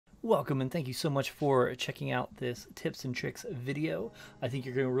Welcome and thank you so much for checking out this tips and tricks video. I think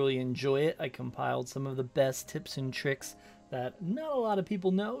you're going to really enjoy it. I compiled some of the best tips and tricks that not a lot of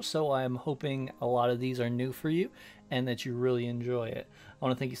people know, so I'm hoping a lot of these are new for you and that you really enjoy it. I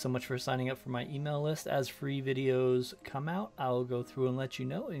want to thank you so much for signing up for my email list. As free videos come out, I'll go through and let you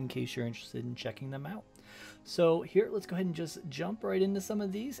know in case you're interested in checking them out. So here, let's go ahead and just jump right into some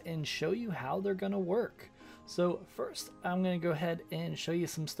of these and show you how they're going to work. So first, I'm going to go ahead and show you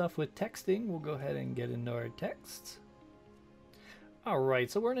some stuff with texting. We'll go ahead and get into our text.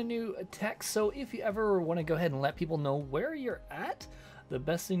 Alright, so we're in a new text. So if you ever want to go ahead and let people know where you're at, the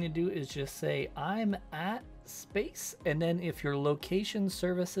best thing to do is just say, I'm at space. And then if your location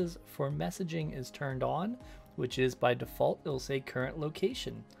services for messaging is turned on, which is by default, it'll say current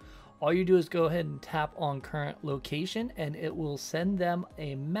location. All you do is go ahead and tap on current location and it will send them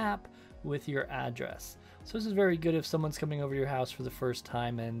a map with your address. So this is very good if someone's coming over to your house for the first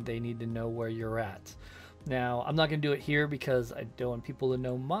time and they need to know where you're at. Now, I'm not going to do it here because I don't want people to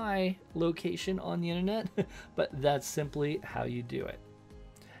know my location on the internet, but that's simply how you do it.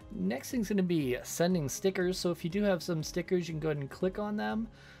 Next thing's going to be sending stickers. So if you do have some stickers, you can go ahead and click on them.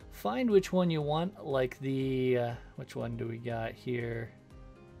 Find which one you want, like the, which one do we got here?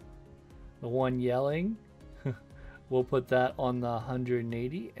 The one yelling. We'll put that on the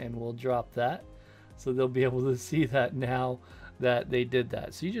 180 and we'll drop that. So they'll be able to see that now that they did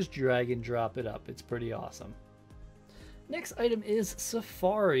that. So you just drag and drop it up. It's pretty awesome. Next item is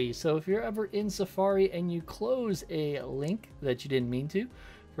Safari. So if you're ever in Safari and you close a link that you didn't mean to,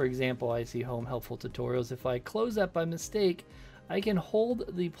 for example, I see Home Helpful Tutorials. If I close that by mistake, I can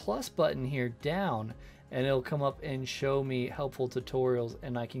hold the plus button here down and it'll come up and show me helpful tutorials,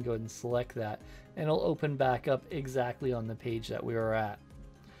 and I can go ahead and select that and it'll open back up exactly on the page that we were at.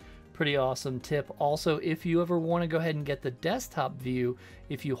 Pretty awesome tip. Also, if you ever want to go ahead and get the desktop view,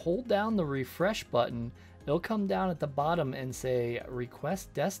 if you hold down the refresh button, it'll come down at the bottom and say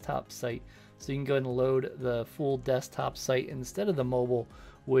request desktop site, so you can go ahead and load the full desktop site instead of the mobile,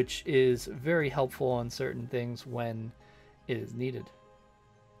 which is very helpful on certain things when it is needed.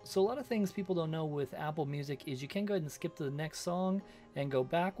 So a lot of things people don't know with Apple Music is you can go ahead and skip to the next song and go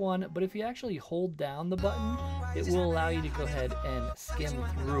back one, but if you actually hold down the button, it will allow you to go ahead and skim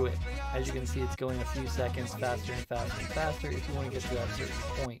through it. As you can see, it's going a few seconds faster and faster and faster if you want to get to that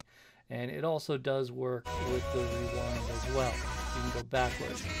certain point. And it also does work with the rewind as well. You can go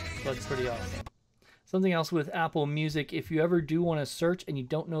backwards. So that's pretty awesome. Something else with Apple Music, if you ever do want to search and you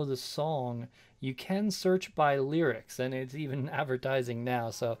don't know the song, you can search by lyrics, and it's even advertising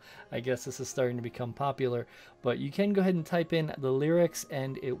now, so I guess this is starting to become popular. But you can go ahead and type in the lyrics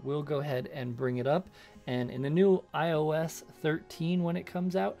and it will go ahead and bring it up. And in the new iOS 13, when it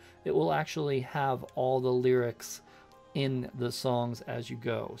comes out, it will actually have all the lyrics in the songs as you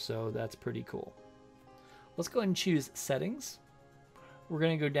go, so that's pretty cool. Let's go ahead and choose settings. We're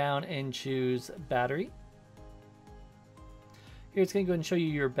going to go down and choose battery. Here it's going to go ahead and show you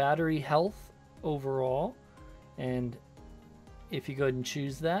your battery health overall, and if you go ahead and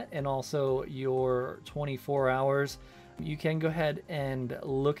choose that, and also your 24 hours, you can go ahead and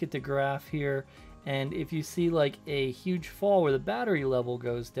look at the graph here, and if you see like a huge fall where the battery level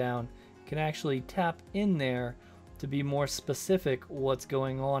goes down, you can actually tap in there to be more specific what's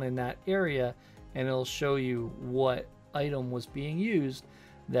going on in that area, and it'll show you what item was being used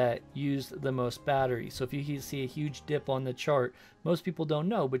that used the most battery. So if you see a huge dip on the chart, most people don't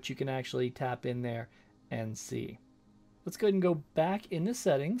know, but you can actually tap in there and see. Let's go ahead and go back into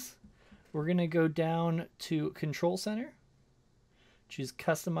settings. We're going to go down to Control Center, choose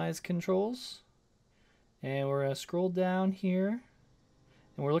Customize Controls, and we're going to scroll down here,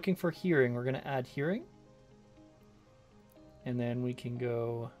 and we're looking for hearing. We're going to add hearing, and then we can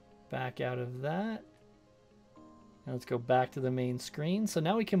go back out of that. Now let's go back to the main screen. So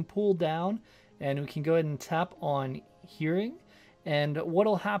now we can pull down and we can go ahead and tap on hearing. And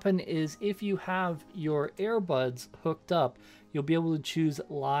what'll happen is if you have your earbuds hooked up, you'll be able to choose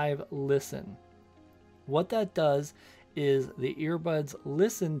live listen. What that does is the earbuds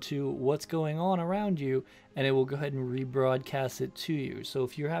listen to what's going on around you, and it will go ahead and rebroadcast it to you. So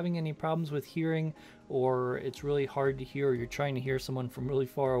if you're having any problems with hearing, or it's really hard to hear, or you're trying to hear someone from really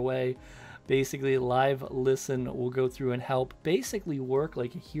far away, basically live listen will go through and help basically work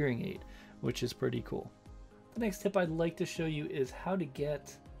like a hearing aid, which is pretty cool. The next tip I'd like to show you is how to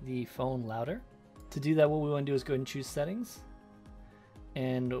get the phone louder. To do that, what we want to do is go ahead and choose settings,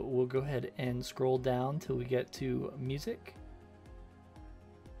 and we'll go ahead and scroll down till we get to music.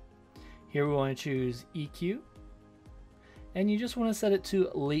 Here we want to choose EQ, and you just want to set it to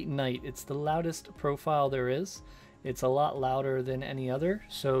late night. It's the loudest profile there is. It's a lot louder than any other,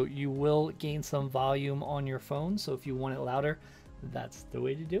 so you will gain some volume on your phone. So if you want it louder, that's the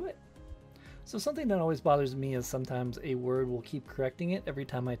way to do it. So something that always bothers me is sometimes a word will keep correcting it every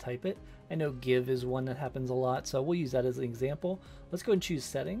time I type it. I know give is one that happens a lot, so we'll use that as an example. Let's go and choose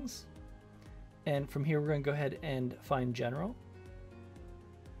settings. And from here, we're going to go ahead and find general.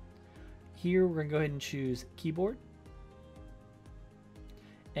 Here, we're going to go ahead and choose keyboard.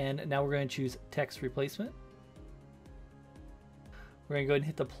 And now we're going to choose text replacement. We're going to go ahead and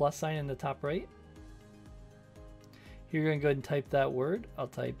hit the plus sign in the top right. Here, you're going to go ahead and type that word. I'll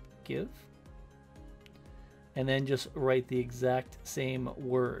type give. And then just write the exact same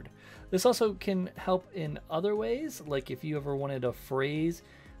word. This also can help in other ways. Like if you ever wanted a phrase,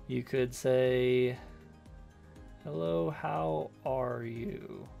 you could say, hello, how are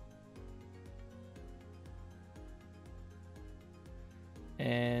you?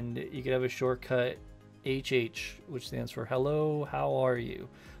 And you could have a shortcut HH, which stands for hello, how are you?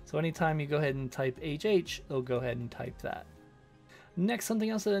 So anytime you go ahead and type HH, it'll go ahead and type that. Next, something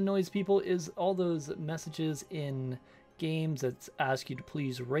else that annoys people is all those messages in games that ask you to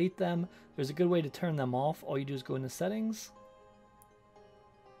please rate them. There's a good way to turn them off. All you do is go into settings,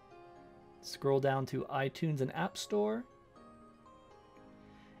 scroll down to iTunes and App Store,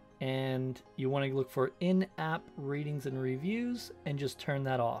 and you want to look for in-app ratings and reviews and just turn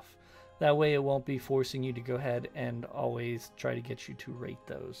that off. That way it won't be forcing you to go ahead and always try to get you to rate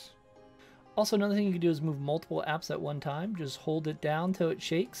those. Also, another thing you can do is move multiple apps at one time. Just hold it down till it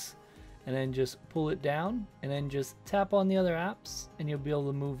shakes, and then just pull it down, and then just tap on the other apps, and you'll be able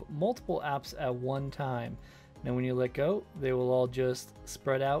to move multiple apps at one time. And then when you let go, they will all just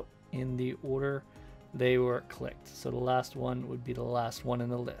spread out in the order they were clicked. So the last one would be the last one in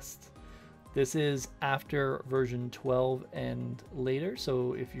the list. This is after version 12 and later,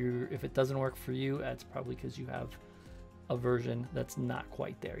 so if it doesn't work for you, that's probably because you have a version that's not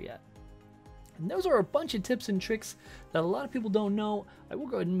quite there yet. And those are a bunch of tips and tricks that a lot of people don't know. I will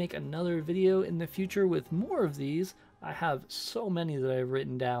go ahead and make another video in the future with more of these. I have so many that I've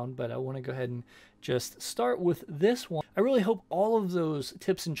written down, but I want to go ahead and just start with this one. I really hope all of those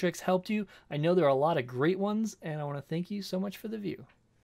tips and tricks helped you. I know there are a lot of great ones, and I want to thank you so much for the view.